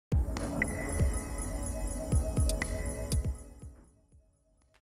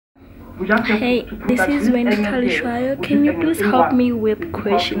Hey, this is Wendy Kalishwayo. Can you please help me with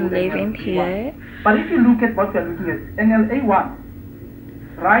question 11 here? But if you look at what we are looking at, angle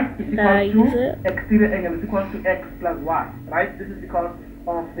A1, right, is equal to exterior angle is equal to x plus y, right? This is because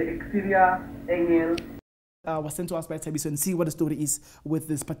of the exterior angle. Was sent to us by Tabiso and see what the story is with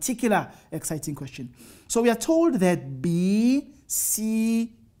this particular exciting question. So we are told that B,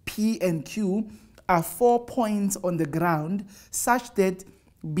 C, P, and Q are 4 points on the ground such that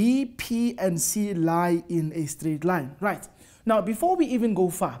B, P, and C lie in a straight line. Right. Now, before we even go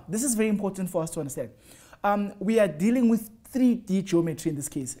far, this is very important for us to understand. We are dealing with 3D geometry in this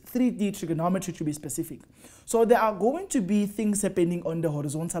case, 3D trigonometry to be specific. So there are going to be things happening on the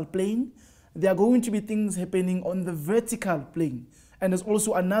horizontal plane. There are going to be things happening on the vertical plane. And there's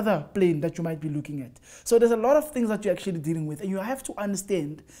also another plane that you might be looking at. So there's a lot of things that you're actually dealing with. And you have to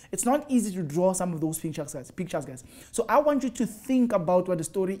understand, it's not easy to draw some of those pictures, guys. So I want you to think about what the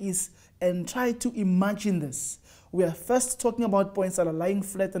story is and try to imagine this. We are first talking about points that are lying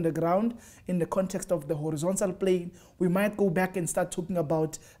flat on the ground in the context of the horizontal plane. We might go back and start talking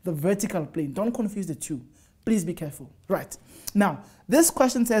about the vertical plane. Don't confuse the two. Please be careful. Right. Now, this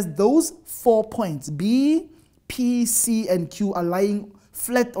question says those 4 points, B, P, C, and Q, are lying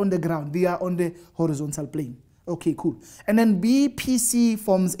flat on the ground. They are on the horizontal plane. Okay, cool. And then B, P, C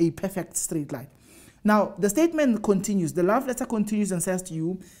forms a perfect straight line. Now, the statement continues. The love letter continues and says to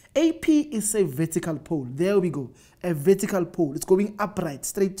you, AP is a vertical pole. There we go. A vertical pole. It's going upright,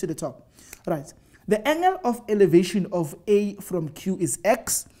 straight to the top. Right. The angle of elevation of A from Q is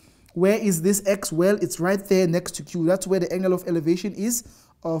X. Where is this X? Well, it's right there next to Q. That's where the angle of elevation is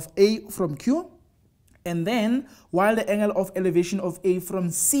of A from Q. And then, while the angle of elevation of A from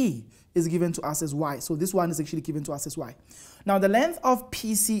C is given to us as Y. So this one is actually given to us as Y. Now, the length of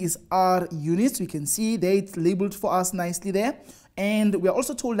PC is R units. We can see there it's labeled for us nicely there. And we are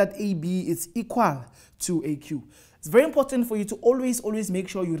also told that AB is equal to AQ. It's very important for you to always make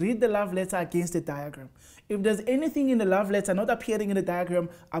sure you read the love letter against the diagram. If there's anything in the love letter not appearing in the diagram,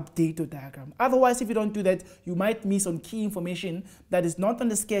 update the diagram. Otherwise, if you don't do that, you might miss on key information that is not on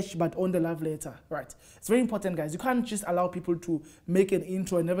the sketch but on the love letter. Right. It's very important, guys. You can't just allow people to make an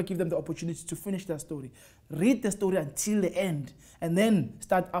intro and never give them the opportunity to finish their story. Read the story until the end and then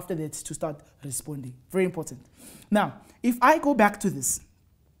start after that to start responding. Very important. Now, if I go back to this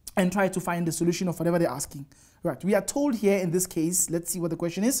and try to find the solution of whatever they're asking, right, we are told here in this case, let's see what the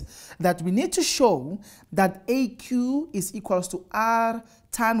question is, that we need to show that AQ is equals to R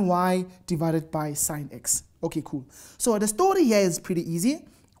tan Y divided by sine X. Okay, cool. So the story here is pretty easy.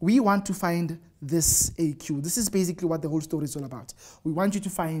 We want to find this AQ. This is basically what the whole story is all about. We want you to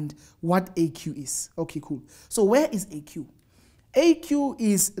find what AQ is. Okay, cool. So where is AQ? AQ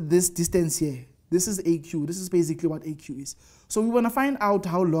is this distance here. This is AQ. This is basically what AQ is. So we want to find out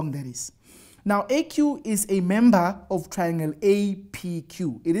how long that is. Now, AQ is a member of triangle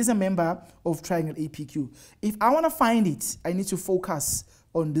APQ. It is a member of triangle APQ. If I want to find it, I need to focus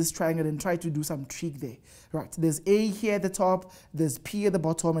on this triangle and try to do some trig there. Right, there's A here at the top, there's P at the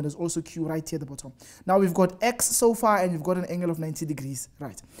bottom, and there's also Q right here at the bottom. Now, we've got X so far, and we've got an angle of 90 degrees.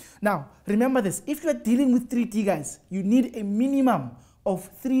 Right. Now, remember this. If you're dealing with 3D, guys, you need a minimum of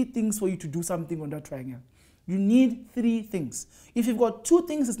 3 things for you to do something on that triangle. You need 3 things. If you've got 2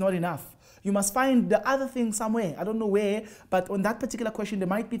 things, it's not enough. You must find the other thing somewhere. I don't know where, but on that particular question, there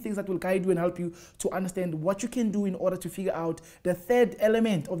might be things that will guide you and help you to understand what you can do in order to figure out the 3rd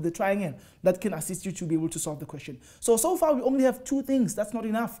element of the triangle that can assist you to be able to solve the question. So far, we only have 2 things. That's not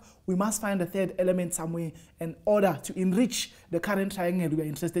enough. We must find the 3rd element somewhere in order to enrich the current triangle we are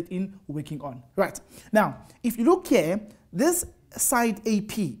interested in working on. Right. Now, if you look here, this side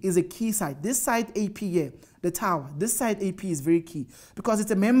AP is a key side. This side AP here, the tower, this side AP is very key because it's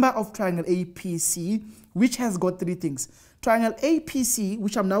a member of triangle APC, which has got 3 things. Triangle APC,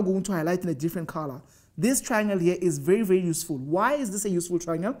 which I'm now going to highlight in a different color. This triangle here is very, very useful. Why is this a useful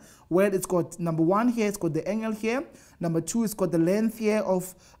triangle? Well, it's got number 1 here, it's got the angle here. Number 2, it's got the length here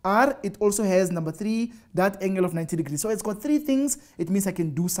of R. It also has number 3, that angle of 90 degrees. So it's got 3 things. It means I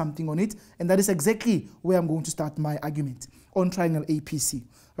can do something on it. And that is exactly where I'm going to start my argument on triangle APC.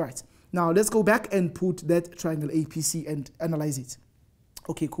 Right. Now, let's go back and put that triangle APC and analyze it.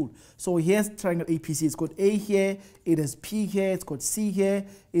 Okay, cool. So here's triangle APC. It's got A here, it has P here, it's got C here,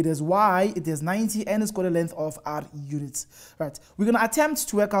 it has Y, it has 90, and it's got a length of R units. Right. We're going to attempt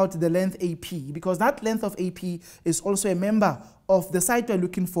to work out the length AP because that length of AP is also a member of the side we're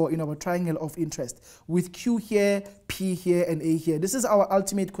looking for in our triangle of interest, with Q here, P here, and A here. This is our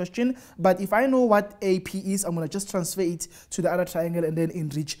ultimate question, but if I know what AP is, I'm going to just transfer it to the other triangle and then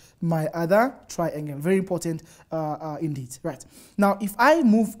enrich my other triangle. Very important indeed. Right. Now, if I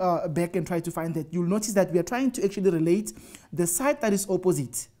move back and try to find that, you'll notice that we are trying to actually relate the side that is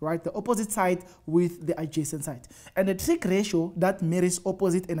opposite, right? The opposite side with the adjacent side. And the trig ratio that marries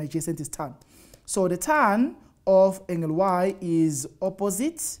opposite and adjacent is tan. So the tan of angle Y is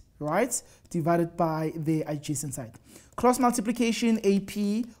opposite, right, divided by the adjacent side. Cross multiplication,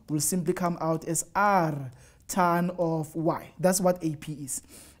 AP will simply come out as R tan of Y. That's what AP is.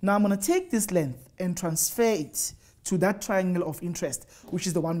 Now I'm going to take this length and transfer it to that triangle of interest, which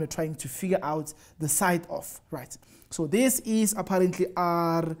is the one we're trying to figure out the side of, right? So this is apparently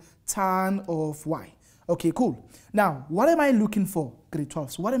R tan of Y. Okay, cool. Now, what am I looking for, grade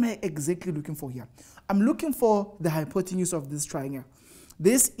 12? So what am I exactly looking for here? I'm looking for the hypotenuse of this triangle.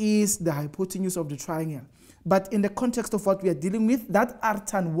 This is the hypotenuse of the triangle. But in the context of what we are dealing with, that R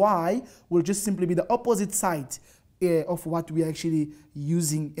tan Y will just simply be the opposite side of what we are actually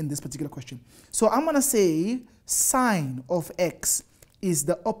using in this particular question. So I'm going to say sine of X is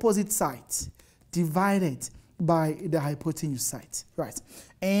the opposite side divided by the hypotenuse side, right?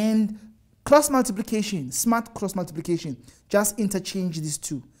 And cross multiplication, smart cross multiplication, just interchange these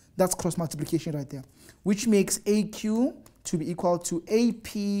two. That's cross multiplication right there, which makes AQ to be equal to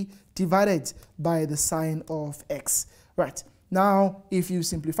AP divided by the sine of X, right? Now, if you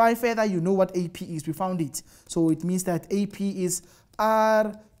simplify further, you know what AP is. We found it. So it means that AP is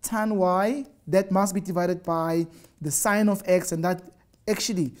R tan Y. That must be divided by the sine of X, and that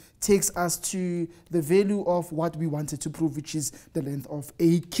actually takes us to the value of what we wanted to prove, which is the length of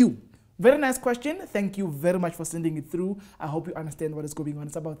AQ. Very nice question. Thank you very much for sending it through. I hope you understand what is going on.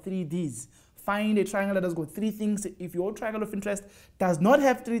 It's about 3Ds. Find a triangle that has got 3 things. If your triangle of interest does not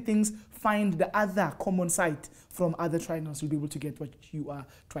have 3 things, find the other common side from other triangles. You'll be able to get what you are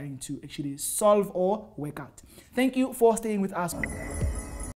trying to actually solve or work out. Thank you for staying with us.